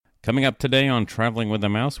Coming up today on Traveling with the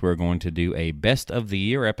Mouse, we're going to do a Best of the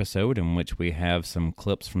Year episode in which we have some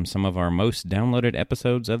clips from some of our most downloaded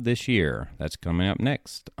episodes of this year. That's coming up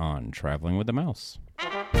next on Traveling with the Mouse.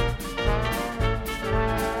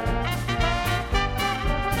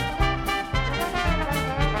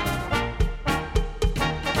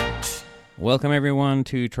 Welcome, everyone,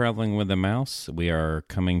 to Traveling with the Mouse. We are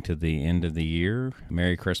coming to the end of the year.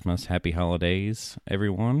 Merry Christmas, Happy Holidays,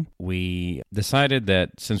 everyone. We decided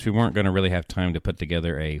that since we weren't going to really have time to put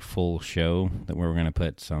together a full show, that we were going to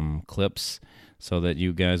put some clips so that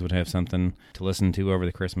you guys would have something to listen to over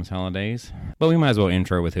the Christmas holidays. But we might as well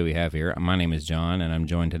intro with who we have here. My name is John, and I'm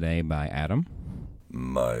joined today by Adam.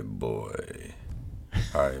 My boy.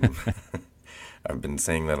 I've been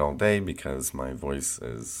saying that all day because my voice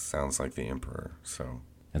sounds like the Emperor. So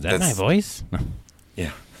is that my voice?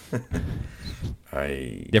 Yeah.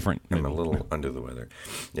 I'm a little under the weather.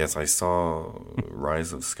 Yes, I saw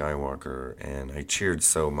Rise of Skywalker, and I cheered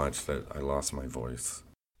so much that I lost my voice.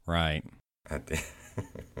 Right. I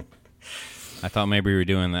thought maybe we were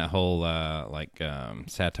doing that whole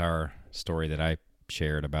satire story that I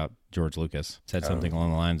shared about George Lucas. Said something along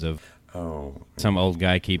the lines of, some old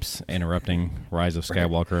guy keeps interrupting Rise of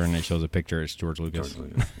Skywalker, and it shows a picture. It's George Lucas.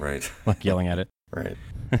 Right. Like yelling at it. Right.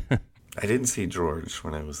 I didn't see George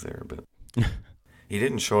when I was there, but he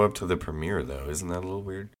didn't show up to the premiere, though. Isn't that a little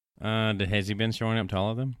weird? Has he been showing up to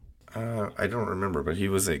all of them? I don't remember, but he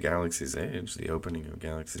was at Galaxy's Edge, the opening of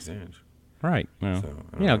Galaxy's Edge. Right.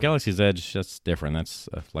 Well, Galaxy's Edge, that's different. That's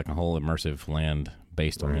like a whole immersive land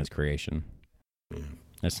based on his creation. Yeah.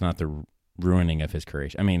 That's not the ruining of his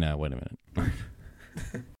creation. I mean, wait a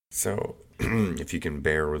minute. So, if you can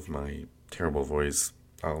bear with my terrible voice,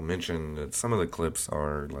 I'll mention that some of the clips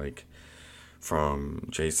are like from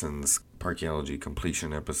Jason's Parkeology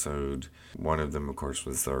completion episode. One of them, of course,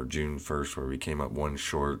 was our June 1st, where we came up one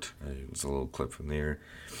short. It was a little clip from there.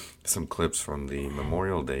 Some clips from the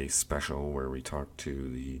Memorial Day special, where we talked to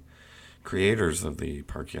the creators of the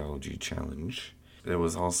Parkeology Challenge. There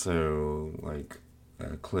was also like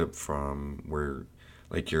a clip from where,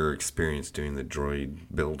 like, your experience doing the droid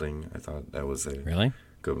building. I thought that was a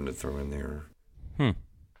good one to throw in there. I'm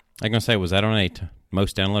going to say, was that on a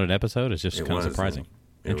most downloaded episode? It's just kind of surprising.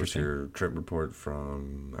 It was your trip report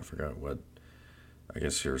from, I forgot what, I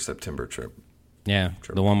guess your September trip. Yeah,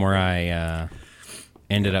 the one where I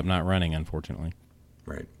ended up not running, unfortunately.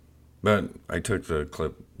 Right. But I took that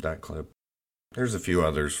clip. There's a few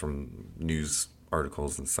others from news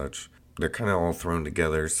articles and such. They're kind of all thrown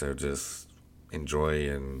together, so just enjoy,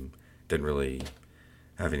 and didn't really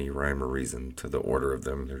have any rhyme or reason to the order of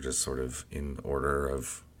them. They're just sort of in order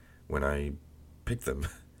of when I picked them.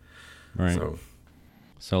 Right.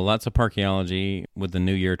 So lots of Parkeology with the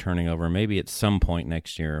new year turning over. Maybe at some point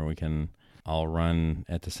next year we can all run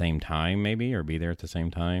at the same time, maybe, or be there at the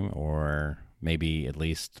same time, or maybe at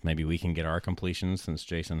least we can get our completions since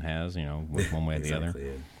Jason has, one way or the other.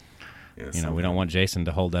 Yeah, we don't want Jason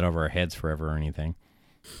to hold that over our heads forever or anything.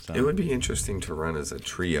 So. It would be interesting to run as a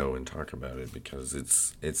trio and talk about it, because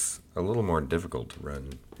it's a little more difficult to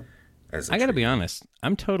run as a trio. I got to be honest,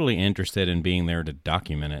 I'm totally interested in being there to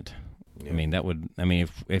document it.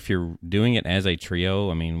 Yeah. If you're doing it as a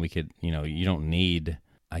trio, we could, you don't need,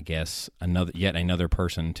 I guess, another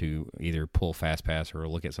person to either pull FastPass or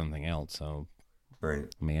look at something else. So, right.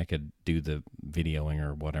 I could do the videoing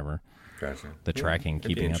or whatever. Gotcha. The tracking,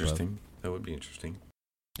 keeping up. That would be interesting.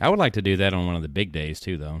 I would like to do that on one of the big days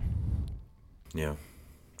too, though. Yeah.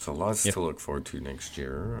 So lots to look forward to next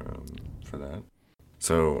year for that.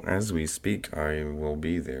 So as we speak, I will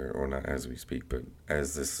be there, or not as we speak, but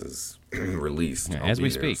as this is released, I'll be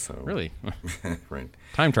there. Really? Right.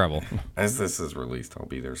 Time travel. As this is released, I'll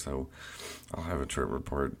be there. So I'll have a trip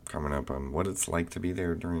report coming up on what it's like to be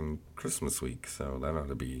there during Christmas week. So that ought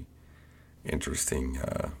to be interesting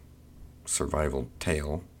survival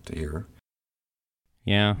tale to hear.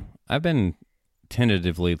 Yeah, I've been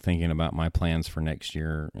tentatively thinking about my plans for next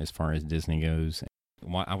year as far as Disney goes.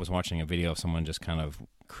 I was watching a video of someone just kind of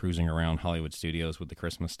cruising around Hollywood Studios with the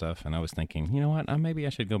Christmas stuff, and I was thinking, you know what, maybe I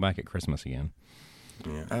should go back at Christmas again.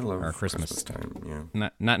 Yeah, I love Christmas time. Yeah,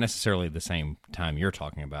 not necessarily the same time you're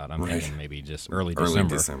talking about. I'm thinking maybe just early December. Early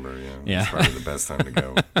December, yeah. It's probably the best time to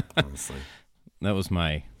go, honestly. That was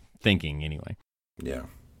my thinking, anyway. Yeah.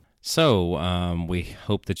 So we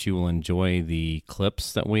hope that you will enjoy the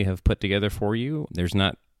clips that we have put together for you. There's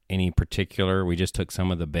not any particular. We just took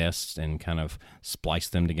some of the best and kind of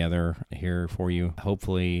spliced them together here for you.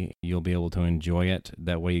 Hopefully you'll be able to enjoy it.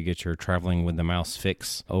 That way you get your Traveling with the Mouse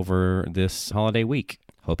fix over this holiday week.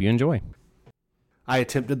 Hope you enjoy. I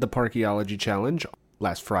attempted the Parkeology Challenge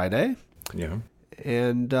last Friday. Yeah.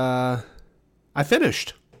 and I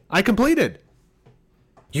finished. I completed.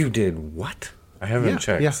 You did what? I haven't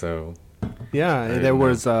checked, so... Yeah, there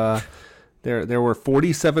was there were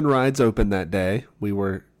 47 rides open that day.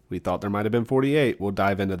 We thought there might have been 48. We'll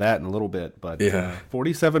dive into that in a little bit, but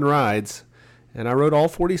 47 rides, and I rode all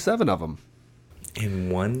 47 of them in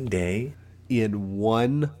one day. In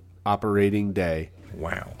one operating day.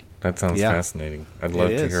 Wow, that sounds fascinating. I'd love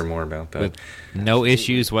to hear more about that. With no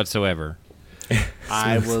issues whatsoever.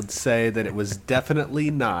 I would say that it was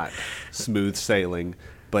definitely not smooth sailing,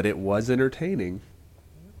 but it was entertaining.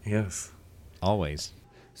 Yes. Always.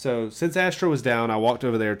 So since Astro was down, I walked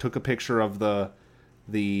over there, took a picture of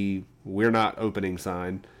the "We're not opening"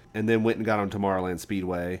 sign, and then went and got on Tomorrowland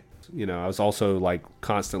Speedway. You know, I was also like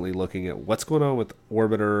constantly looking at what's going on with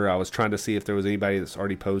Orbiter. I was trying to see if there was anybody that's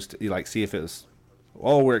already posted, like see if it was,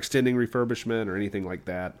 we're extending refurbishment or anything like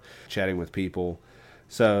that, chatting with people.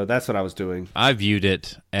 So that's what I was doing. I viewed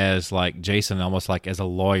it as like Jason, almost like as a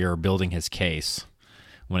lawyer building his case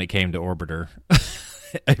when it came to Orbiter.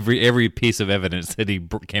 Every piece of evidence that he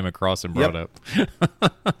came across and brought up,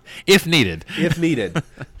 if needed. If needed.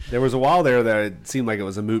 There was a while there that it seemed like it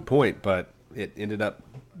was a moot point, but it ended up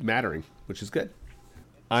mattering, which is good.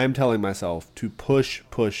 I'm telling myself to push,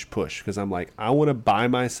 because I'm like, I want to buy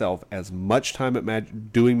myself as much time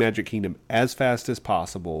at doing Magic Kingdom as fast as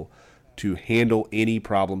possible to handle any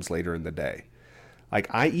problems later in the day.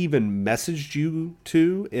 Like, I even messaged you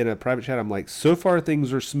two in a private chat. I'm like, so far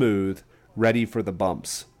things are smooth, ready for the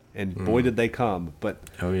bumps, and boy did they come. But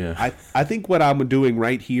I think what I'm doing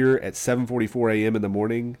right here at 7:44 a.m. in the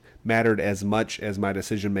morning mattered as much as my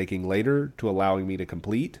decision making later to allowing me to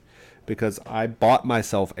complete, because I bought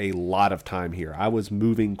myself a lot of time here. I was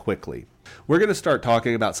moving quickly. We're going to start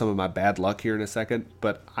talking about some of my bad luck here in a second,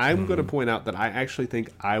 but I'm going to point out that I actually think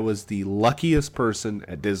I was the luckiest person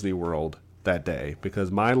at Disney World that day, because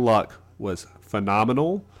my luck was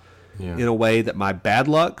phenomenal. In a way that my bad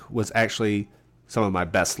luck was actually some of my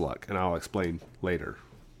best luck, and I'll explain later.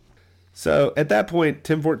 So at that point,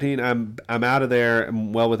 10:14, I'm out of there.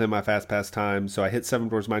 I'm well within my fast pass time, so I hit Seven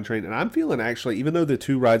Dwarfs Mine Train, and I'm feeling actually, even though the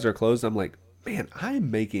two rides are closed, I'm like, man, I'm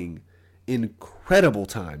making incredible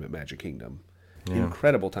time at Magic Kingdom.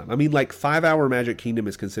 Incredible time. I mean, like 5-hour Magic Kingdom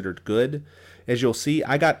is considered good. As you'll see,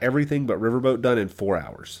 I got everything but Riverboat done in 4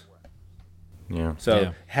 hours.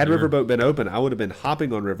 So had Riverboat been open, I would have been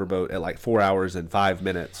hopping on Riverboat at like 4 hours and 5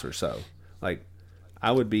 minutes or so. Like,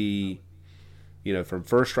 I would be, from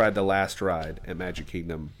first ride to last ride at Magic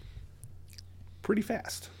Kingdom pretty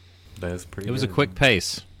fast. That is pretty It was good. a quick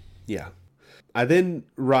pace. Yeah. I then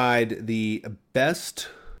ride the best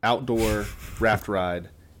outdoor raft ride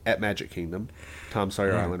at Magic Kingdom, Tom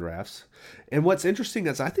Sawyer Island Rafts. And what's interesting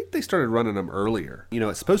is I think they started running them earlier.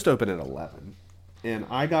 It's supposed to open at 11. And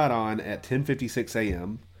I got on at 10:56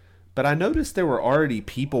 a.m., but I noticed there were already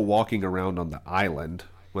people walking around on the island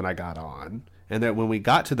when I got on, and that when we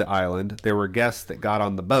got to the island, there were guests that got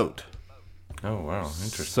on the boat. Oh, wow.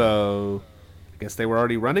 Interesting. So I guess they were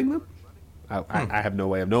already running them? I have no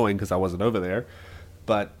way of knowing because I wasn't over there,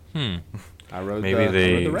 but I rode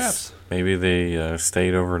the rafts. Maybe they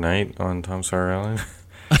stayed overnight on Tom Sawyer Island,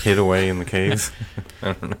 hid away in the caves.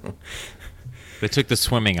 I don't know. They took the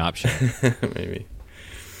swimming option. Maybe.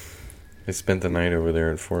 They spent the night over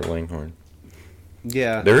there at Fort Langhorne.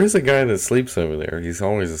 Yeah. There is a guy that sleeps over there. He's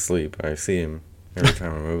always asleep. I see him every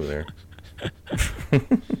time I'm over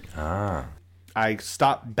there. I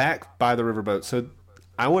stopped back by the riverboat. So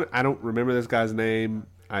I don't remember this guy's name.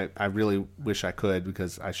 I really wish I could,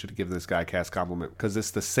 because I should give this guy a cast compliment, because it's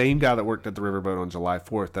the same guy that worked at the riverboat on July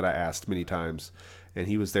 4th that I asked many times, and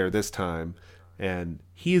he was there this time. And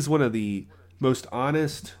he is one of the most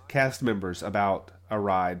honest cast members about a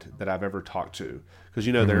ride that I've ever talked to, because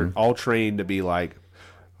they're all trained to be like,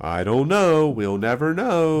 I don't know, we'll never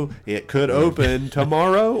know, it could open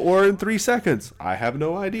tomorrow or in 3 seconds, I have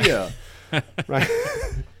no idea. Right.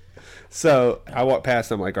 So I walked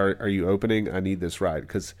past him like, are you opening? I need this ride,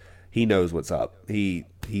 because he knows what's up. He's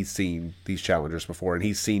seen these challengers before, and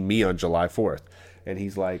he's seen me on July 4th, and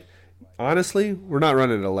he's like, honestly, we're not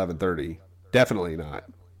running at 11:30, definitely not.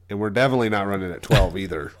 And we're definitely not running at 12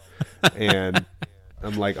 either. And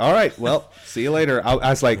I'm like, all right, well, see you later. I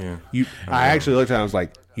was like, I actually looked at him, I was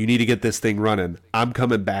like, you need to get this thing running. I'm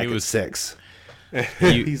coming back at 6.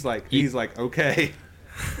 He's like, okay.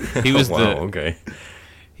 He was okay.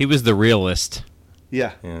 He was the realist.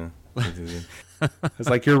 Yeah. Yeah. It's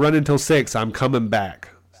like, you're running till 6. I'm coming back.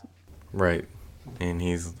 Right. And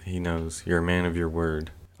he knows you're a man of your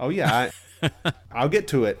word. Oh yeah. I'll get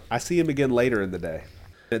to it. I see him again later in the day.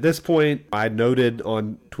 At this point, I noted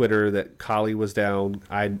on Twitter that Kali was down.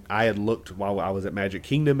 I had looked while I was at Magic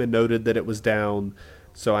Kingdom and noted that it was down.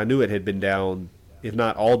 So I knew it had been down, if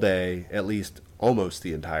not all day, at least almost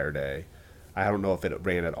the entire day. I don't know if it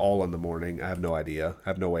ran at all in the morning. I have no idea. I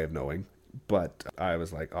have no way of knowing. But I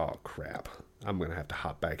was like, oh, crap. I'm going to have to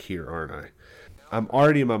hop back here, aren't I? I'm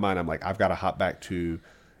already in my mind, I'm like, I've got to hop back to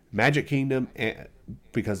Magic Kingdom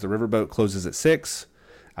because the riverboat closes at 6.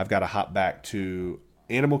 I've got to hop back to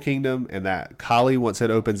Animal Kingdom, and that Kali, once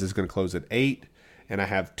it opens, is going to close at 8. And I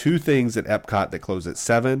have 2 things at Epcot that close at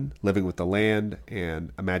 7, Living with the Land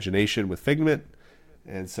and Imagination with Figment.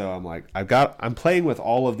 And so I'm like, I'm playing with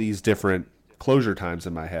all of these different closure times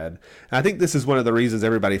in my head. And I think this is one of the reasons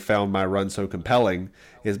everybody found my run so compelling,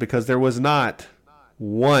 is because there was not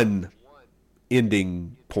one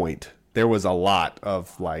ending point. There was a lot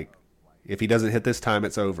of like, if he doesn't hit this time,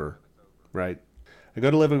 it's over, right? I go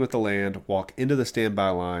to Living with the Land, walk into the standby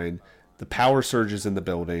line, the power surges in the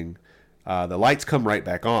building. The lights come right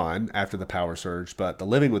back on after the power surge, but the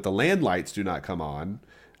Living with the Land lights do not come on.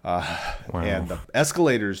 Wow. And the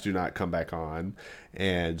escalators do not come back on.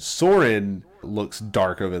 And Soarin' looks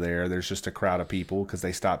dark over there. There's just a crowd of people because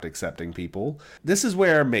they stopped accepting people. This is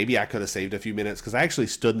where maybe I could have saved a few minutes because I actually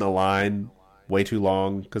stood in the line way too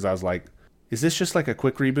long because I was like, is this just like a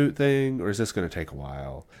quick reboot thing or is this going to take a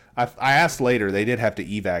while? I asked later. They did have to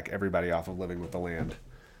evac everybody off of Living with the Land.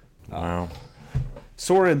 Wow.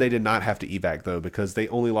 Soarin', they did not have to evac, though, because they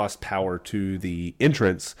only lost power to the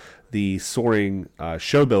entrance. The Soaring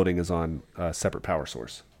show building is on a separate power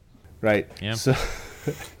source, right? Yeah. So,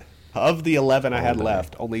 of the 11 I had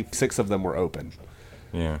left, only 6 of them were open.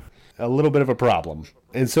 Yeah. A little bit of a problem.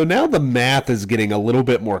 And so now the math is getting a little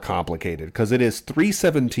bit more complicated because it is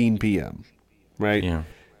 3:17 p.m., right? Yeah.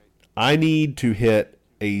 I need to hit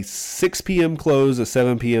a 6 p.m. close, a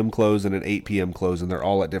 7 p.m. close, and an 8 p.m. close, and they're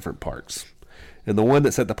all at different parks. And the one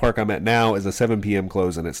that's at the park I'm at now is a 7 p.m.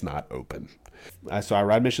 close, and it's not open. So I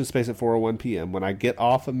ride Mission Space at 4:01 p.m. When I get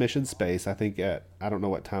off of Mission Space, I think I don't know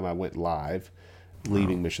what time I went live,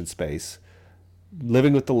 leaving Mission Space.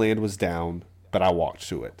 Living with the Land was down, but I walked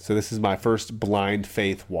to it. So this is my first blind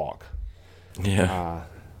faith walk. Yeah.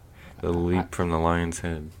 The leap from the lion's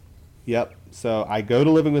head. Yep. So I go to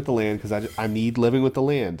Living with the Land because I need Living with the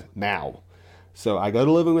Land now. So I go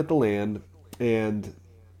to Living with the Land, and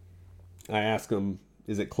I ask them,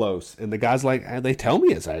 is it close? And the guy's like, they tell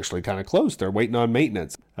me it's actually kind of close. They're waiting on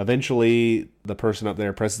maintenance. Eventually, the person up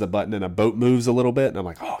there presses a button and a boat moves a little bit. And I'm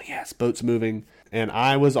like, oh, yes, boat's moving. And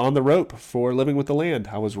I was on the rope for Living with the Land.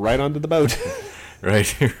 I was right onto the boat. Right.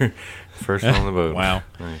 First on the boat. Wow.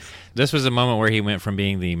 Nice. This was a moment where he went from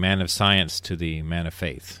being the man of science to the man of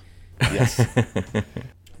faith. Yes.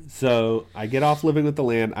 So I get off Living with the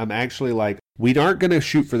Land. I'm actually like, we aren't going to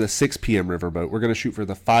shoot for the 6 p.m. riverboat. We're going to shoot for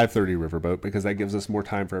the 5:30 riverboat because that gives us more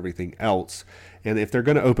time for everything else. And if they're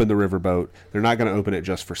going to open the riverboat, they're not going to open it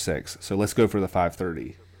just for 6. So let's go for the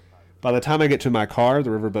 5:30. By the time I get to my car, the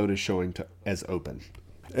riverboat is showing as open.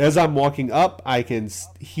 As I'm walking up, I can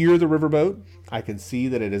hear the riverboat. I can see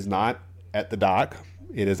that it is not at the dock.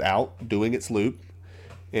 It is out doing its loop.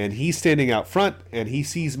 And he's standing out front, and he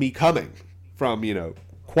sees me coming from,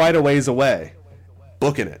 quite a ways away,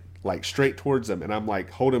 booking it, like straight towards him. And I'm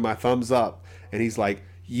like holding my thumbs up, and he's like,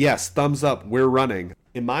 yes, thumbs up, we're running.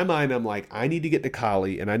 In my mind, I'm like, I need to get to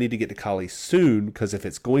Kali, and I need to get to Kali soon, because if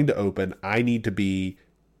it's going to open, I need to be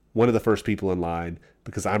one of the first people in line,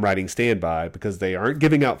 because I'm riding standby, because they aren't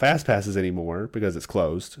giving out fast passes anymore because it's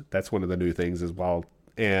closed. That's one of the new things as well.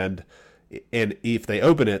 And if they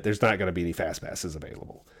open it, there's not going to be any fast passes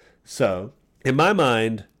available. So in my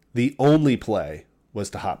mind, the only play was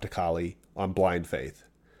to hop to Kali on blind faith.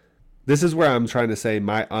 This is where I'm trying to say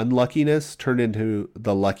my unluckiness turned into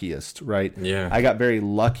the luckiest, right? Yeah. I got very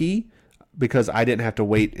lucky because I didn't have to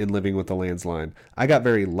wait in Living with the Land's line. I got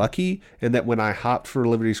very lucky in that when I hopped for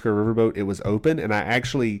Liberty Square Riverboat, it was open, and I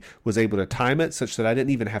actually was able to time it such that I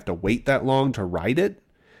didn't even have to wait that long to ride it,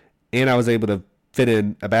 and I was able to fit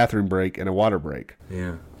in a bathroom break and a water break.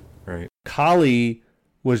 Yeah, right. Kali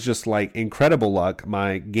was just like incredible luck.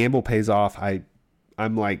 My gamble pays off.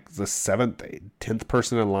 I'm like the 7th, 10th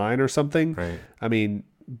person in line or something. Right. I mean,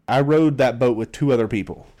 I rode that boat with 2 other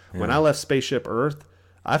people. Yeah. When I left Spaceship Earth,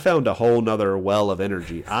 I found a whole nother well of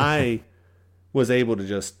energy. I was able to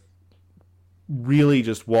just really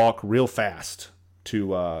just walk real fast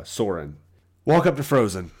to Soarin'. Walk up to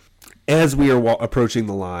Frozen. As we are approaching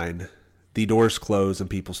the line, the doors close and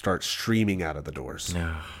people start streaming out of the doors.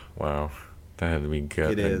 Yeah. Wow. That had to be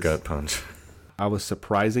a gut punch. I was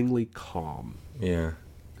surprisingly calm. Yeah.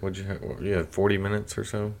 What'd you have? You had 40 minutes or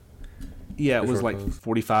so? Yeah, it was before like close?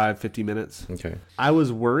 45, 50 minutes. Okay. I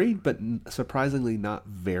was worried, but surprisingly not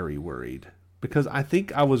very worried. Because I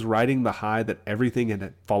think I was riding the high that everything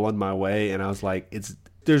had fallen my way, and I was like,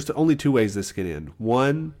 there's only two ways this can end.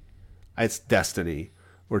 One, it's destiny.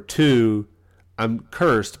 Or two, I'm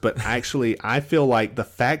cursed, but actually I feel like the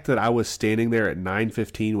fact that I was standing there at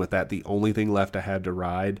 9:15 with that the only thing left I had to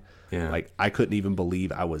ride, like I couldn't even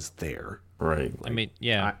believe I was there. Right. I mean,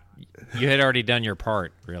 yeah, you had already done your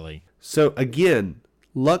part, really. So again,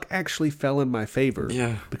 luck actually fell in my favor.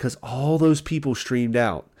 Yeah. Because all those people streamed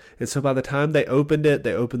out. And so by the time they opened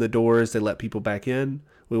the doors, they let people back in.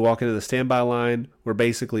 We walk into the standby line. We're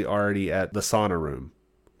basically already at the sauna room.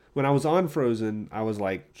 When I was on Frozen, I was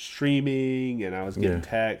like streaming and I was getting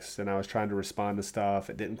texts and I was trying to respond to stuff.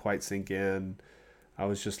 It didn't quite sink in. I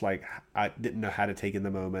was just like, I didn't know how to take in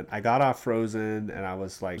the moment. I got off Frozen and I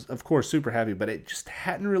was like, of course, super happy, but it just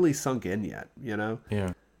hadn't really sunk in yet, you know?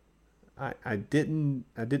 Yeah. I didn't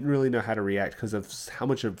really know how to react because of how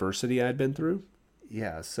much adversity I'd been through.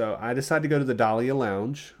 Yeah, so I decided to go to the Dahlia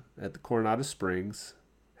Lounge at the Coronado Springs,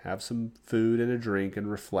 have some food and a drink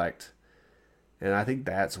and reflect. And I think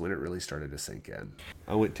that's when it really started to sink in.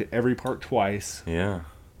 I went to every park twice. Yeah.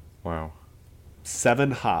 Wow.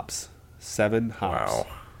 7 hops. Wow.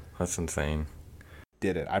 That's insane.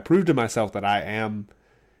 Did it. I proved to myself that I am,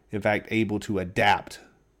 in fact, able to adapt.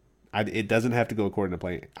 It doesn't have to go according to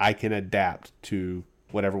plan. I can adapt to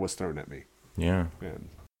whatever was thrown at me. Yeah. And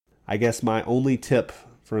I guess my only tip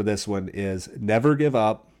for this one is never give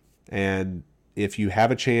up. And if you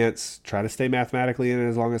have a chance, try to stay mathematically in it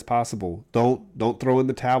as long as possible. Don't throw in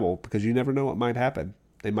the towel because you never know what might happen.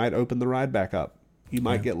 They might open the ride back up. You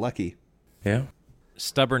might get lucky. Yeah.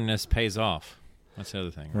 Stubbornness pays off. That's the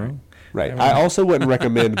other thing, right? Right. I also wouldn't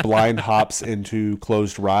recommend blind hops into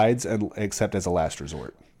closed rides except as a last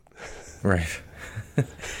resort. Right.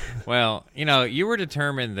 Well, you were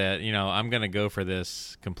determined that, I'm going to go for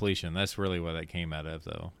this completion. That's really what that came out of,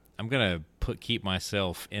 though. I'm going to keep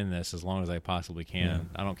myself in this as long as I possibly can. Yeah.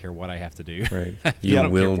 I don't care what I have to do. Right. I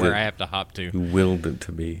don't care where I have to hop to. You willed it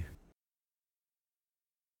to be.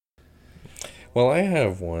 Well, I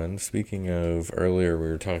have one. Speaking of earlier, we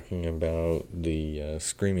were talking about the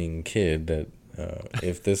screaming kid that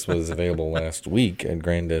if this was available last week at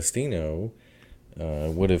Grand Destino,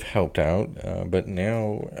 would have helped out. But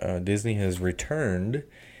now Disney has returned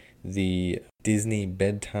the Disney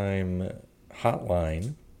Bedtime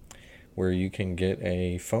Hotline, where you can get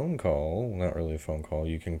a phone call, not really a phone call,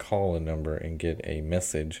 you can call a number and get a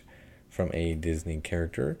message from a Disney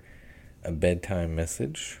character, a bedtime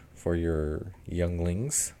message for your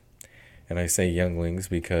younglings. And I say younglings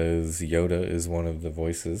because Yoda is one of the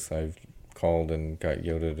voices. I've called and got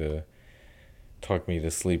Yoda to talk me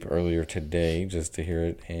to sleep earlier today just to hear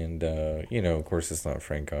it. And, of course it's not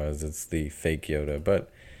Frank Oz, it's the fake Yoda,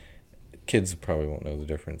 but kids probably won't know the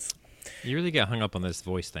difference. You really get hung up on this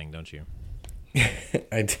voice thing, don't you?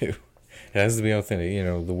 I do. It has to be authentic.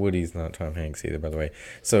 The Woody's not Tom Hanks either, by the way.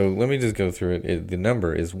 So let me just go through it. The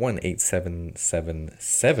number is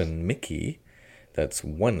 18777-MICKEY. That's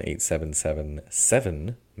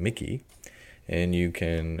 18777-MICKEY. And you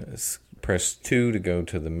can press 2 to go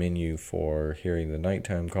to the menu for hearing the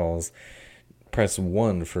nighttime calls. Press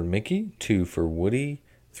 1 for Mickey, 2 for Woody,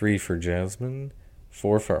 3 for Jasmine,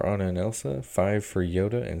 4 for Anna and Elsa, 5 for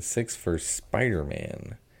Yoda, and 6 for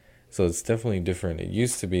Spider-Man. So it's definitely different. It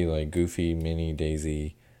used to be like Goofy, Minnie,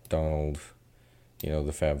 Daisy, Donald,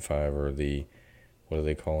 the Fab Five, or the, what do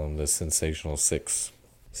they call them, the Sensational Six.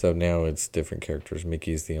 So now it's different characters.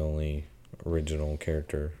 Mickey's the only original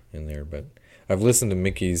character in there, but I've listened to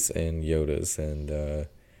Mickey's and Yoda's, and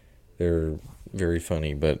they're very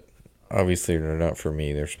funny, but obviously they're not for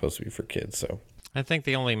me. They're supposed to be for kids, so. I think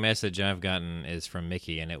the only message I've gotten is from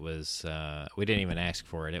Mickey, and it was, we didn't even ask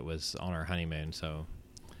for it. It was on our honeymoon, so.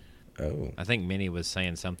 Oh. I think Minnie was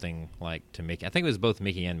saying something like to Mickey. I think it was both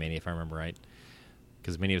Mickey and Minnie, if I remember right.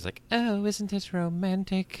 Because Minnie was like, "Oh, isn't it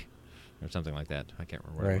romantic?" Or something like that. I can't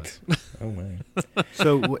remember what it was. Oh, my.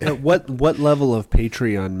 So at what level of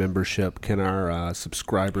Patreon membership can our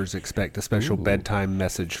subscribers expect a special bedtime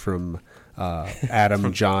message from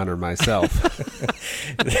Adam, John, or myself?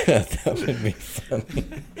 That would be funny.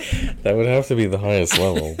 That would have to be the highest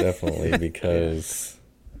level, definitely, because...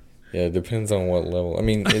 Yeah, it depends on what level. I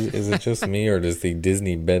mean, is it just me, or does the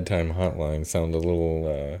Disney Bedtime Hotline sound a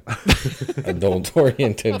little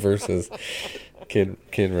adult-oriented versus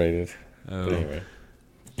kid-rated? Oh. But anyway.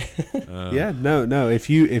 Yeah, no. If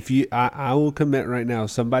you, I will commit right now.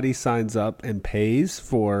 Somebody signs up and pays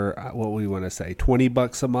for what we want to say,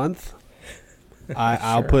 $20 a month.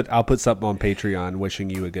 I'll put something on Patreon wishing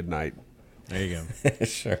you a good night. There you go.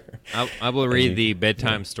 Sure. I will read the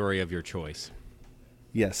bedtime story of your choice.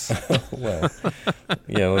 Yes. Well,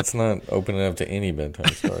 yeah, let's not open it up to any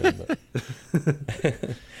bedtime story, but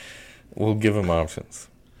we'll give them options.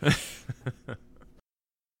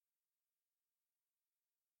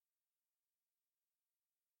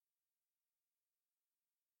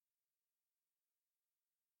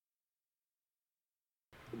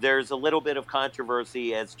 There's a little bit of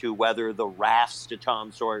controversy as to whether the rafts to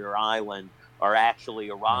Tom Sawyer Island are actually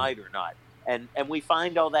a ride or not. And we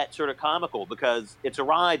find all that sort of comical because it's a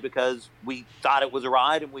ride because we thought it was a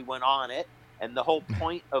ride and we went on it. And the whole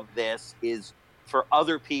point of this is for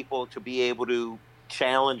other people to be able to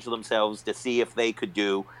challenge themselves to see if they could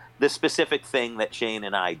do the specific thing that Shane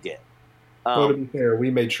and I did. Well, to be fair, we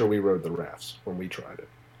made sure we rode the rafts when we tried it.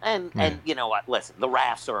 And you know what? Listen, the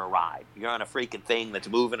rafts are a ride. You're on a freaking thing that's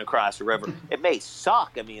moving across a river. It may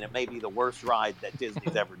suck. I mean, it may be the worst ride that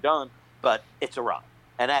Disney's ever done, but it's a ride.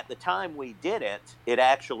 And at the time we did it, it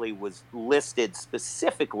actually was listed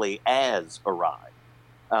specifically as a ride.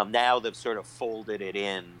 Now they've sort of folded it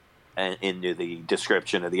into the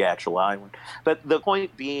description of the actual island. But the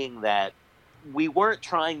point being that we weren't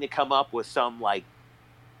trying to come up with some like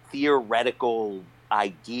theoretical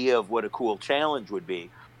idea of what a cool challenge would be.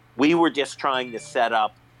 We were just trying to set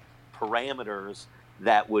up parameters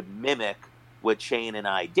that would mimic what Shane and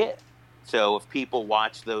I did. So if people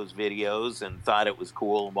watched those videos and thought it was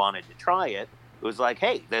cool and wanted to try it, it was like,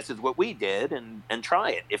 hey, this is what we did and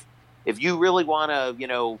try it. If you really want to, you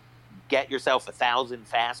know, get yourself 1,000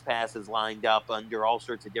 fast passes lined up under all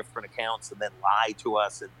sorts of different accounts and then lie to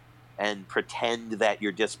us and pretend that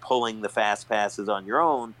you're just pulling the fast passes on your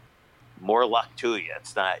own, more luck to you.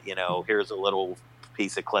 It's not, you know, here's a little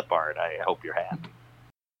piece of clip art. I hope you're happy.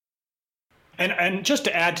 And just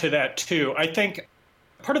to add to that too, I think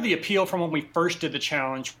part of the appeal from when we first did the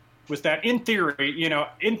challenge was that in theory,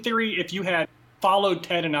 if you had followed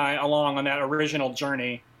Ted and I along on that original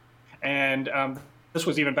journey, and this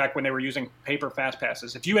was even back when they were using paper fast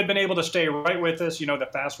passes, if you had been able to stay right with us, you know, the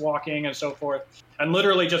fast walking and so forth, and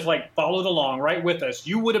literally just like followed along right with us,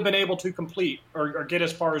 you would have been able to complete or get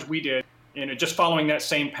as far as we did, you know, just following that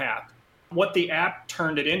same path. What the app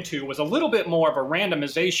turned it into was a little bit more of a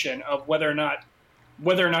randomization of whether or not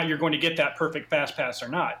you're going to get that perfect fast pass or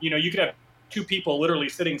not. You know, you could have two people literally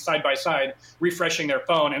sitting side by side, refreshing their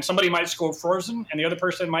phone, and somebody might score Frozen, and the other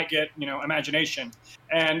person might get, you know, Imagination,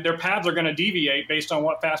 and their paths are going to deviate based on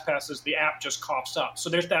what fast passes the app just coughs up. So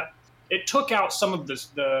there's that. It took out some of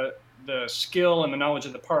the skill and the knowledge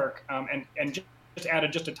of the park, and just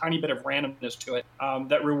added just a tiny bit of randomness to it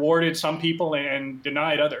that rewarded some people and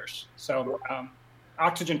denied others. So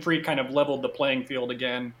Oxygen Free kind of leveled the playing field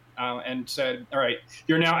again and said, all right,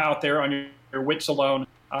 you're now out there on your wits alone.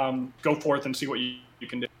 Go forth and see what you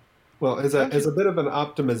can do. Well, as a bit of an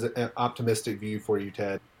optimistic view for you,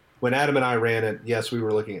 Ted, when Adam and I ran it, yes, we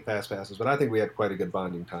were looking at fast passes, but I think we had quite a good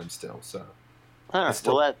bonding time still. So, I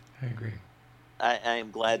agree. I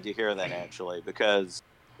am glad to hear that, actually, because,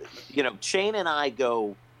 you know, Shane and I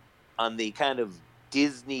go on the kind of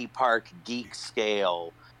Disney park geek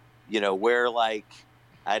scale. You know, we're like,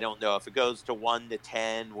 I don't know, if it goes to 1 to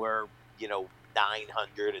 10, we're, you know,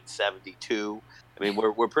 972. I mean,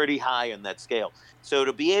 we're pretty high on that scale. So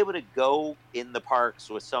to be able to go in the parks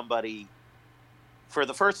with somebody for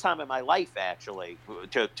the first time in my life, actually,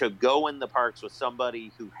 to go in the parks with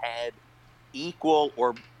somebody who had equal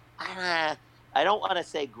or I don't want to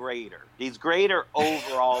say greater. He's greater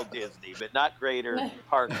overall Disney, but not greater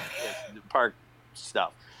park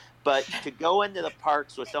stuff. But to go into the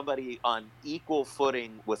parks with somebody on equal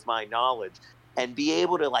footing with my knowledge and be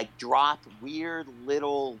able to like drop weird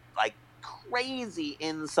little like crazy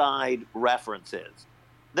inside references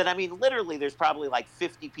that, I mean, literally there's probably like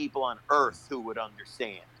 50 people on Earth who would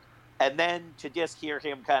understand. And then to just hear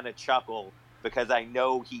him kind of chuckle because I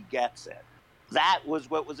know he gets it. That was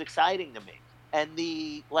what was exciting to me. And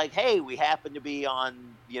the like, hey, we happen to be on,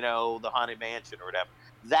 you know, the Haunted Mansion or whatever.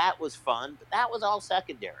 That was fun, but that was all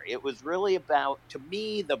secondary. It was really about, to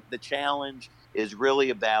me, the challenge is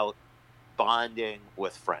really about bonding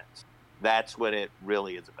with friends. That's what it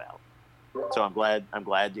really is about. So I'm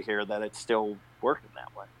glad to hear that it's still working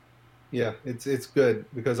that way. Yeah, it's good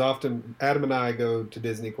because often Adam and I go to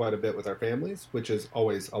Disney quite a bit with our families, which is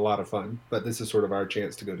always a lot of fun. But this is sort of our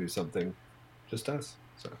chance to go do something just us.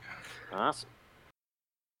 So awesome.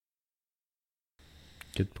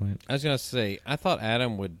 Good point. I was going to say, I thought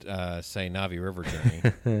Adam would say Navi River Journey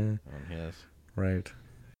on his. Right.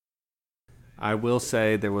 I will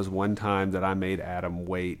say there was one time that I made Adam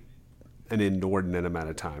wait an inordinate amount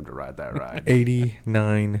of time to ride that ride.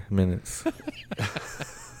 89 minutes.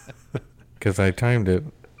 because I timed it.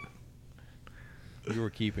 You were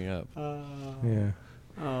keeping up. Yeah.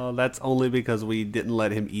 Oh, that's only because we didn't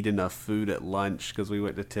let him eat enough food at lunch because we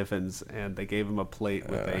went to Tiffin's and they gave him a plate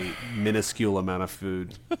with a minuscule amount of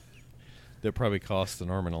food. That probably cost an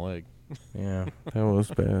arm and a leg. Yeah, that was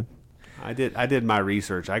bad. I did my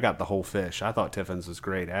research. I got the whole fish. I thought Tiffin's was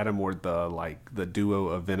great. Adam ordered the duo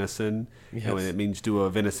of venison. Yes. And when it means duo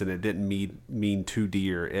of venison, it didn't mean two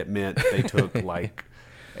deer. It meant they took like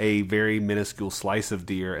a very minuscule slice of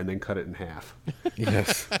deer and then cut it in half.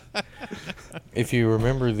 Yes. If you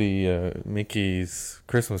remember the Mickey's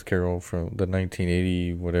Christmas Carol from the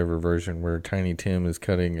 1980 whatever version where Tiny Tim is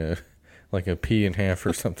cutting a pea in half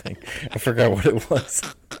or something. I forgot what it was.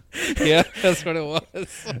 Yeah, that's what it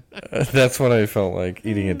was. That's what I felt like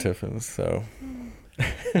eating at Tiffin's. So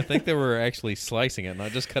I think they were actually slicing it,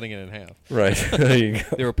 not just cutting it in half. right, there you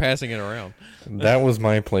go. They were passing it around. That was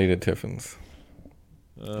my plate at Tiffin's.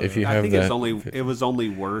 If you have I think that, it was only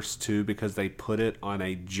worse too because they put it on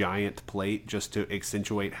a giant plate just to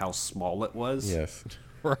accentuate how small it was. yes,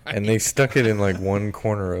 Right. and they stuck it in like one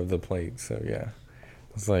corner of the plate. So yeah,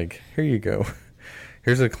 it's like, here you go.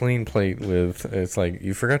 Here's a clean plate with. It's like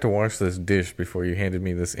you forgot to wash this dish before you handed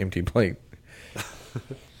me this empty plate.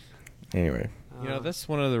 Anyway, You know, that's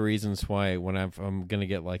one of the reasons why when I'm gonna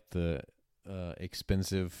get like the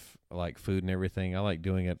expensive like food and everything, I like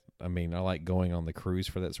doing it. I mean, I like going on the cruise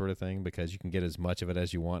for that sort of thing because you can get as much of it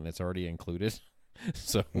as you want and it's already included.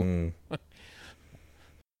 So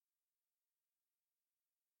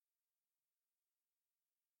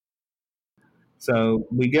So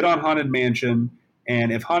we get on Haunted Mansion,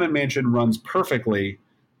 and if Haunted Mansion runs perfectly,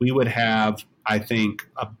 we would have, I think,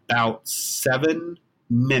 about 7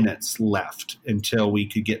 minutes left until we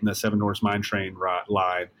could get in the Seven Dwarfs Mine Train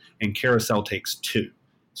live, and Carousel takes 2.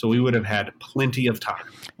 So we would have had plenty of time.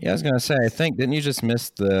 yeah, I was gonna say, I think didn't you just miss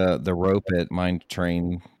the rope at Mine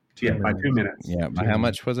Train? Yeah, by 2 minutes. Yeah, by how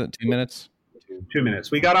much was it? 2 minutes? 2 minutes.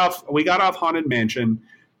 We got off Haunted Mansion.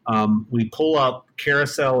 We pull up.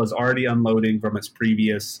 Carousel is already unloading from its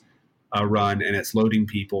previous run, and it's loading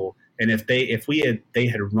people. And if they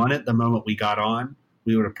had run it the moment we got on,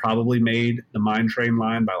 we would have probably made the Mine Train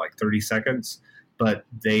line by like 30 seconds. But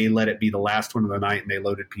they let it be the last one of the night, and they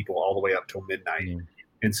loaded people all the way up till midnight. Mm.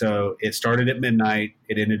 And so it started at midnight.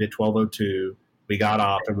 It ended at 12:02. We got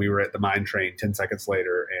off, and we were at the Mine Train 10 seconds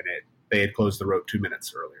later, and they had closed the rope 2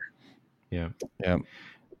 minutes earlier. Yeah.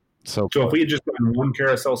 So if we had just done one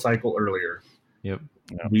carousel cycle earlier,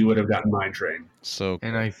 we would have gotten Mine Train. So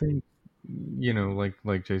and I think, you know,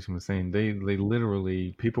 like Jason was saying, they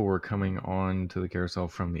literally, people were coming on to the carousel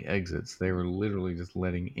from the exits. They were literally just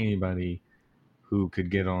letting anybody who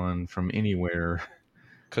could get on from anywhere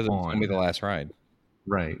because it was gonna be the last ride.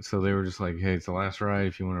 Right. So they were just like, hey, it's the last ride.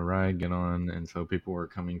 If you want to ride, get on. And so people were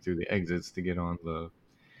coming through the exits to get on the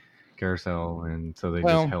carousel. And so they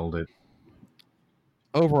just held it.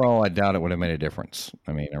 Overall, I doubt it would have made a difference.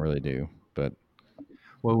 I mean, I really do. But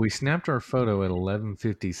well, we snapped our photo at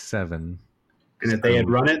 11:57. And if they had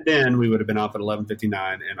run it then, we would have been off at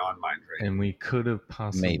 11:59 and on Mine Train. And we could have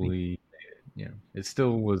possibly, it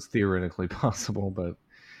still was theoretically possible, but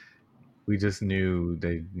we just knew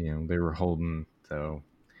they were holding, so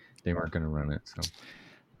they weren't going to run it. So,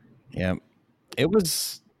 yeah, it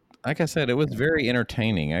was, like I said, it was very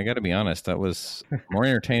entertaining. I got to be honest, that was more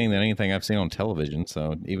entertaining than anything I've seen on television.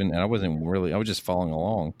 So and I was just following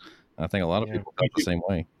along. I think a lot of people felt the same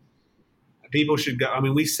way. People should go. I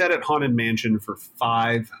mean, we sat at Haunted Mansion for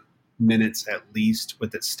 5 minutes at least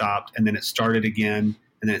with it stopped, and then it started again,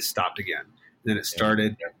 and then it stopped again. And then it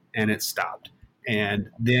started and it stopped. And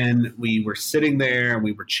then we were sitting there and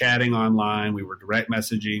we were chatting online. We were direct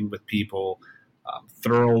messaging with people.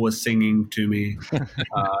 Thurl was singing to me.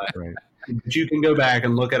 right. But you can go back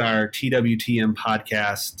and look at our TWTM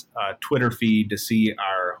podcast Twitter feed to see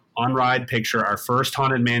our on-ride picture, our first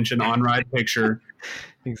Haunted Mansion on-ride picture.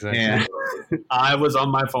 Exactly. And I was on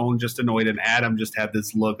my phone just annoyed, and Adam just had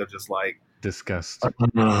this look of just like disgust.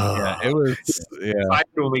 Yeah, it was. Yeah, excited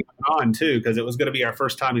when we got on too, because it was going to be our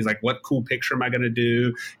first time. He's like, "What cool picture am I going to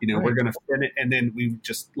do? We're going to fit it." And then we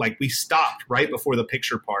just we stopped right before the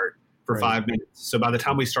picture part for 5 minutes. So by the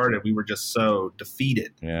time we started, we were just so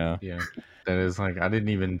defeated. Yeah. That is I didn't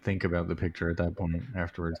even think about the picture at that point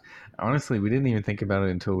afterwards. Honestly, we didn't even think about it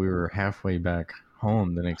until we were halfway back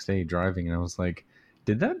home the next day driving, and I was like,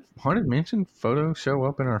 did that Haunted Mansion photo show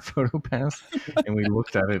up in our photo pass? And we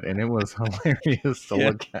looked at it, and it was hilarious to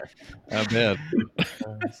look at. I bet.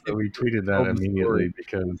 So we tweeted that immediately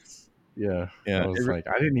because, I was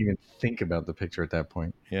I didn't even think about the picture at that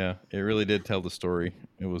point. Yeah, it really did tell the story.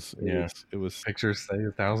 It was. It was. Pictures say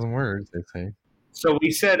 1,000 words, they say. So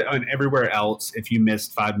we said on everywhere else, if you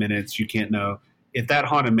missed 5 minutes, you can't know. If that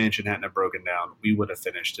haunted mansion hadn't have broken down, we would have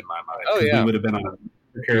finished in my mind. Oh, yeah. We would have been on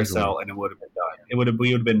a carousel and it would have been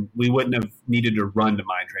done. We wouldn't have needed to run to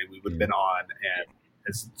Mine Train. We would have been on,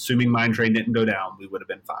 and assuming Mine Train didn't go down, we would have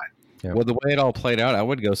been fine. Yeah. Well, the way it all played out, I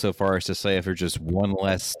would go so far as to say if there's just one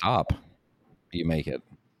less stop, you make it.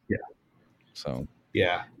 Yeah. So.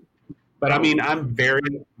 Yeah. But I mean, I'm very,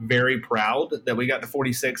 very proud that we got to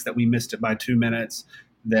 46, that we missed it by 2 minutes,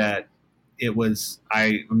 that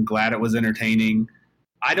I'm glad it was entertaining.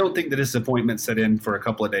 I don't think the disappointment set in for a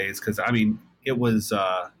couple of days because, I mean, there was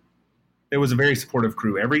a very supportive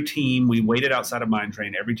crew. Every team, we waited outside of Mine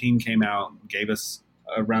Train. Every team came out and gave us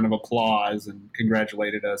a round of applause and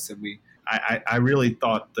congratulated us. And I really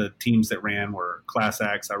thought the teams that ran were class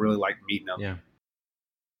acts. I really liked meeting them. Yeah.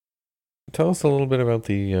 Tell us a little bit about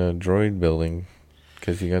the droid building,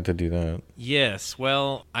 because you got to do that. Yes,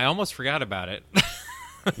 well, I almost forgot about it.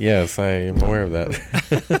 Yes, I am aware of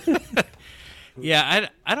that. Yeah,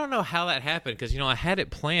 I don't know how that happened, because, I had it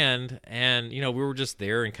planned, and, we were just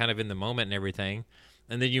there and kind of in the moment and everything,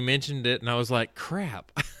 and then you mentioned it, and I was like,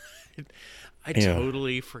 crap. I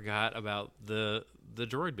totally forgot about the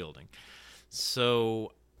droid building.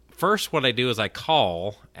 So first what I do is I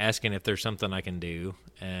call asking if there's something I can do.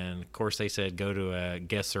 And, of course, they said go to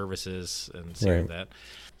guest services and see that.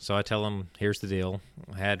 So I tell them, here's the deal.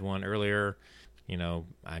 I had one earlier.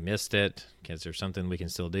 I missed it. Is there something we can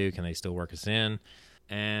still do? Can they still work us in?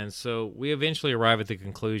 And so we eventually arrive at the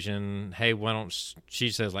conclusion, hey,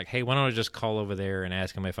 she says, hey, why don't I just call over there and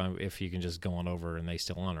ask them if you can just go on over, and they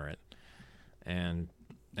still honor it. And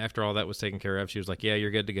after all that was taken care of, she was like, yeah,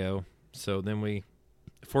 you're good to go. So then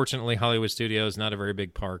fortunately, Hollywood Studios, not a very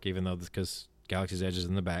big park, even though because Galaxy's Edge is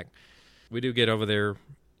in the back. We do get over there,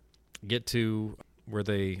 get to where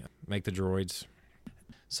they make the droids.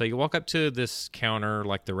 So you walk up to this counter,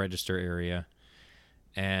 like the register area,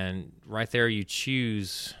 and right there you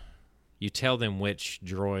tell them which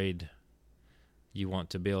droid you want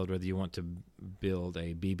to build, whether you want to build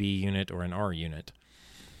a BB unit or an R unit.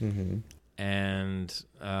 Mm-hmm. And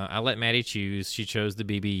I let Maddie choose. She chose the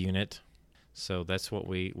BB unit. So that's what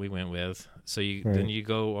we went with. So then you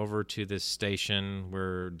go over to this station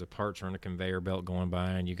where the parts are on a conveyor belt going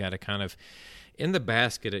by, and you got to kind of, in the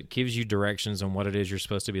basket, it gives you directions on what it is you're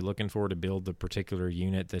supposed to be looking for to build the particular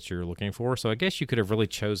unit that you're looking for. So I guess you could have really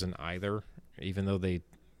chosen either, even though they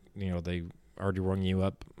already rung you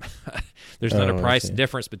up. There's not a price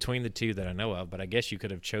difference between the two that I know of, but I guess you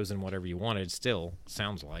could have chosen whatever you wanted still,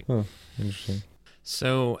 sounds like. Oh, interesting.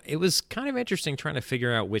 So it was kind of interesting trying to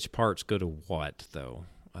figure out which parts go to what, though,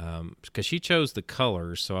 because she chose the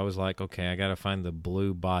colors. So I was like, okay, I got to find the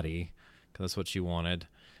blue body because that's what she wanted.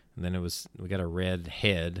 And then we got a red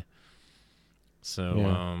head.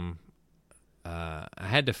 So I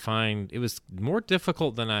had to find, it was more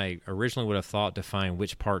difficult than I originally would have thought to find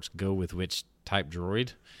which parts go with which type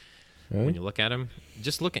droid. Really? When you look at them.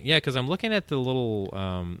 Just looking, because I'm looking at the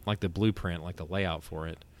little, like the blueprint, like the layout for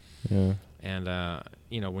it. Yeah. And,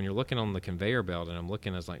 when you're looking on the conveyor belt and I'm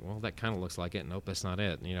looking, I was like, well, that kind of looks like it. Nope, that's not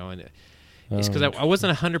it. And it's because I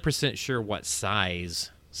wasn't 100% sure what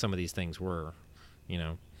size some of these things were,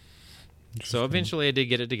 So eventually I did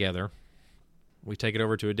get it together. We take it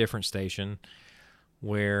over to a different station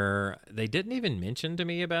where they didn't even mention to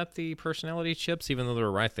me about the personality chips, even though they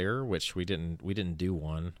were right there, which we didn't do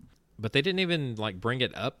one. But they didn't even bring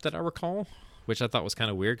it up that I recall, which I thought was kind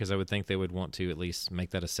of weird because I would think they would want to at least make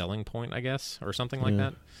that a selling point, I guess, or something like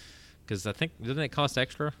that. Because I think, doesn't it cost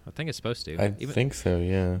extra? I think it's supposed to. I think so,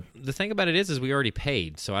 yeah. The thing about it is we already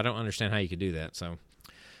paid, so I don't understand how you could do that.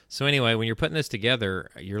 So anyway, when you're putting this together,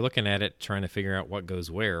 you're looking at it, trying to figure out what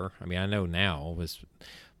goes where. I mean, I know now,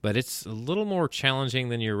 but it's a little more challenging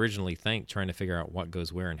than you originally think, trying to figure out what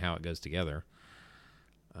goes where and how it goes together.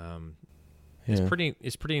 It's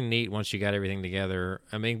pretty neat once you got everything together.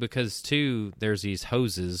 I mean, because too, there's these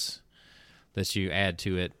hoses that you add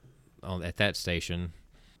to it at that station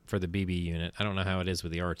for the BB unit. I don't know how it is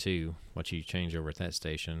with the R2, what you change over at that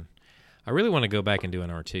station. I really want to go back and do an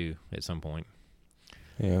R2 at some point.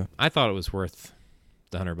 Yeah, I thought it was worth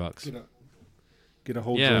the $100. Get a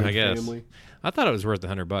whole I guess. family. I thought it was worth the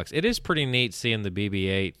 $100. It is pretty neat seeing the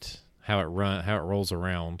BB-8 how it rolls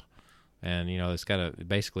around, and it's got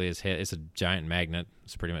basically his head. It's a giant magnet.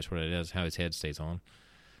 It's pretty much what it is. How his head stays on,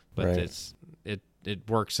 but it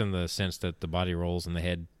works in the sense that the body rolls and the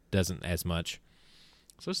head doesn't as much.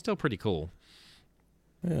 So it's still pretty cool.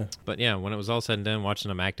 Yeah. But yeah, when it was all said and done, watching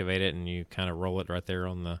them activate it and you kind of roll it right there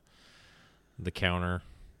on the counter,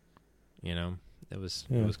 it was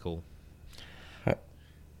cool.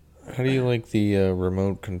 How do you like the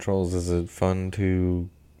remote controls? Is it fun to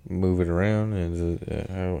move it around? Is it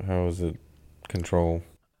how is it control?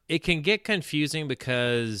 It can get confusing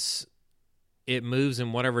because it moves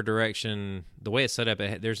in whatever direction. The way it's set up,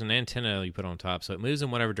 there's an antenna you put on top, so it moves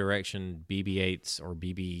in whatever direction BB-8s or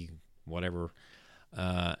BB whatever,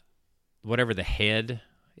 whatever the head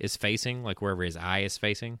is facing, like wherever his eye is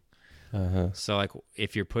facing. So like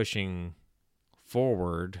if you're pushing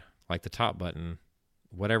forward, like the top button,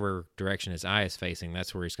 whatever direction his eye is facing,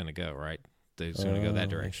 that's where he's going to go, right? It's going to go that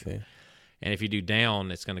direction. And if you do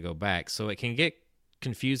down, it's going to go back. So it can get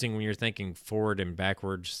confusing when you're thinking forward and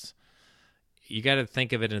backwards. You got to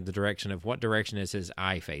think of it in the direction of what direction is his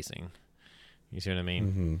eye facing. You see what I mean?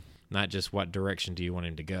 Mm-hmm. Not just what direction do you want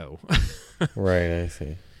him to go. Right, I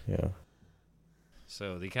see. Yeah.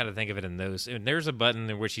 So you kind of think of it in those. And there's a button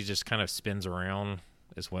in which he just kind of spins around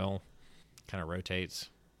as well, kind of rotates,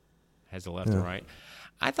 has the left and right.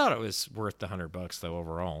 I thought it was worth the $100 though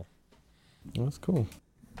overall. That's cool.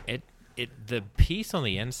 The piece on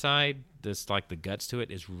the inside, this like the guts to it,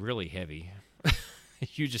 is really heavy.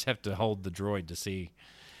 You just have to hold the droid to see.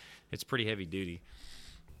 It's pretty heavy duty.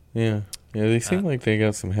 Yeah, they seem like they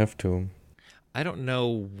got some heft to them. I don't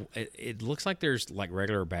know. It looks like there's like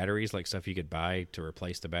regular batteries, like stuff you could buy to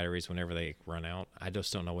replace the batteries whenever they run out. I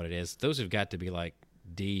just don't know what it is. Those have got to be like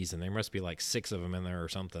D's, and there must be like 6 of them in there or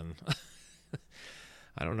something.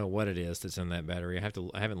 I don't know what it is that's in that battery.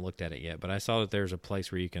 I haven't looked at it yet, but I saw that there's a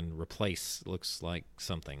place where you can replace. Looks like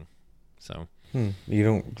something. So You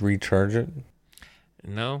don't recharge it?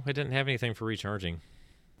 No, it didn't have anything for recharging.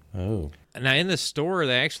 Oh. Now in the store,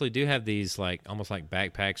 they actually do have these like almost like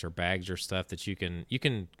backpacks or bags or stuff that you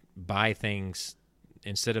can buy things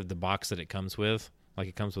instead of the box that it comes with. Like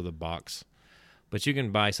it comes with a box, but you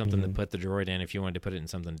can buy something to put the droid in if you wanted to put it in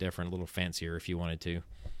something different, a little fancier if you wanted to,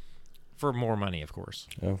 for more money, of course.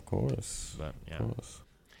 Of course. But yeah, of course.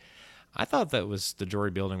 I thought the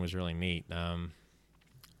droid building was really neat.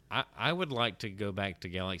 I would like to go back to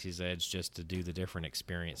Galaxy's Edge just to do the different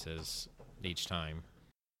experiences each time.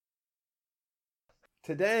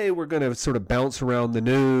 Today, we're going to sort of bounce around the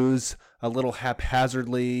news a little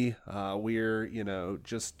haphazardly. We're,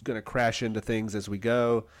 just going to crash into things as we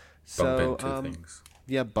go. Bump into things.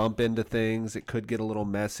 Yeah, bump into things. It could get a little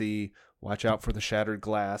messy. Watch out for the shattered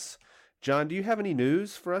glass. John, do you have any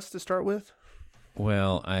news for us to start with?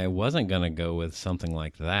 Well, I wasn't going to go with something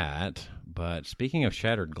like that, but speaking of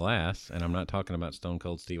shattered glass, and I'm not talking about Stone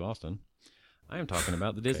Cold Steve Austin, I am talking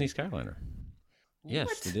about the Disney Skyliner.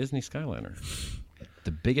 Yes, the Disney Skyliner.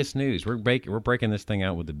 The biggest news. We're breaking this thing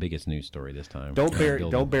out with the biggest news story this time. Don't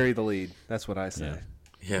bury the lead. That's what I say.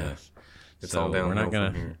 Yeah. Yes. It's all downhill we're not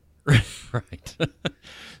gonna, from here. Right.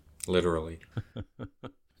 Literally.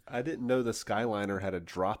 I didn't know the Skyliner had a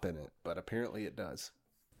drop in it, but apparently it does.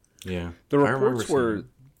 Yeah. The reports were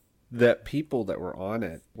that people that were on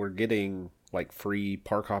it were getting like free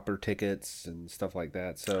park hopper tickets and stuff like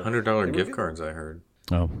that. So $100 gift cards, I heard.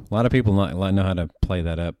 Oh, a lot of people know how to play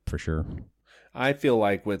that up for sure. I feel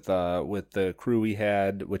like with the crew we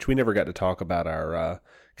had, which we never got to talk about our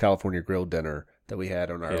California Grill dinner that we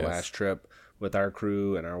had on our last trip with our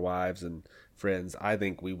crew and our wives and friends, I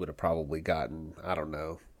think we would have probably gotten, I don't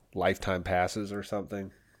know, lifetime passes or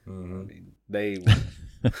something. Mm-hmm. I mean, they...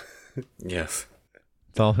 Yes.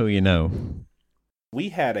 It's all who you know. We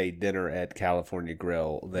had a dinner at California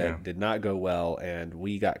Grill that did not go well, and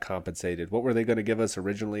we got compensated. What were they going to give us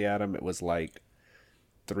originally, Adam? It was like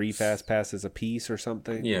 3 fast passes a piece or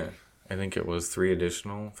something? Yeah. I think it was 3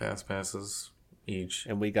 additional fast passes each.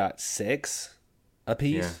 And we got 6 a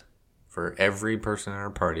piece? Yeah. For every person in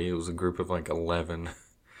our party. It was a group of like 11.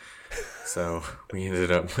 So we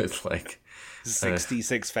ended up with like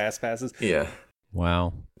 66 fast passes? Yeah.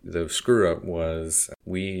 Wow. The screw up was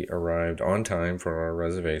we arrived on time for our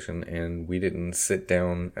reservation and we didn't sit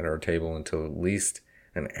down at our table until at least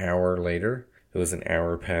an hour later. It was an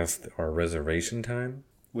hour past our reservation time.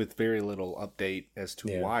 With very little update as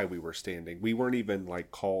to why we were standing. We weren't even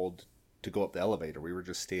like called to go up the elevator. We were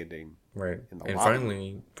just standing in the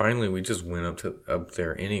lobby. Finally we just went up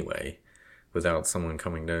there anyway without someone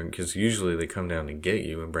coming down, because usually they come down to get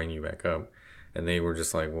you and bring you back up. And they were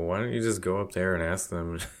just like, well, why don't you just go up there and ask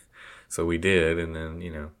them? So we did. And then,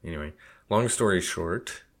 anyway, long story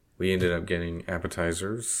short, we ended up getting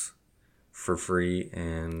appetizers for free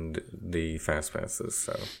and the fast passes.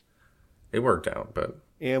 So it worked out.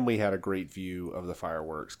 And we had a great view of the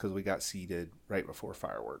fireworks because we got seated right before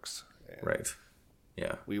fireworks. And right.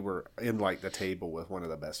 Yeah. We were in like the table with one of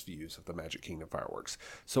the best views of the Magic Kingdom fireworks.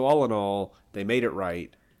 So all in all, they made it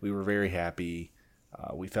right. We were very happy.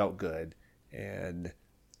 We felt good. And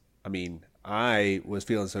I mean, I was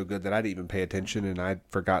feeling so good that I didn't even pay attention, and I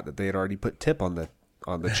forgot that they had already put tip on the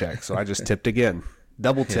check, so I just tipped again.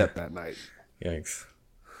 Double tip that night. Yikes.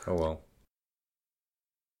 Oh well.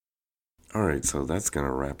 All right, so that's going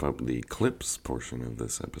to wrap up the clips portion of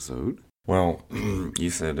this episode. Well, you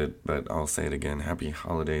said it, but I'll say it again. Happy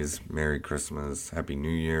holidays, Merry Christmas, Happy New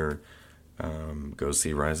Year. Go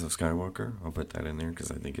see Rise of Skywalker. I'll put that in there because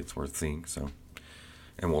I think it's worth seeing. So,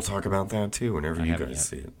 and we'll talk about that too whenever you guys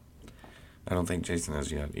see it. I don't think Jason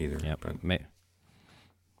has yet either. Yep. But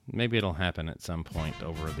maybe it'll happen at some point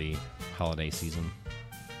over the holiday season.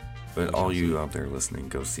 But all you out there listening,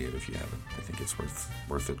 go see it if you haven't. I think it's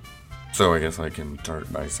worth it. So I guess I can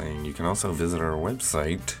start by saying you can also visit our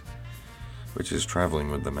website, which is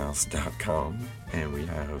travelingwiththemouse.com, and we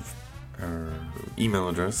have our email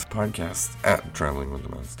address,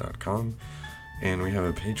 podcast@travelingwiththemouse.com, and we have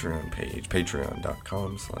a Patreon page,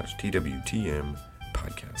 patreon.com/TWTM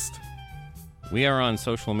podcast. We are on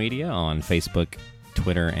social media on Facebook,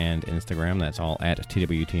 Twitter, and Instagram. That's all at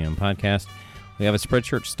TWTM podcast. We have a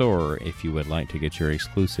Spreadshirt store if you would like to get your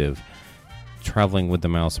exclusive Traveling with the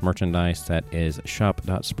Mouse merchandise. That is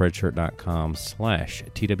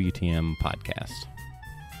shop.spreadshirt.com/TWTM podcast.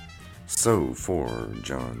 So for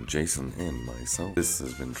John, Jason, and myself, this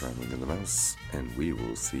has been Traveling with the Mouse, and we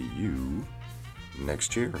will see you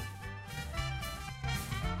next year.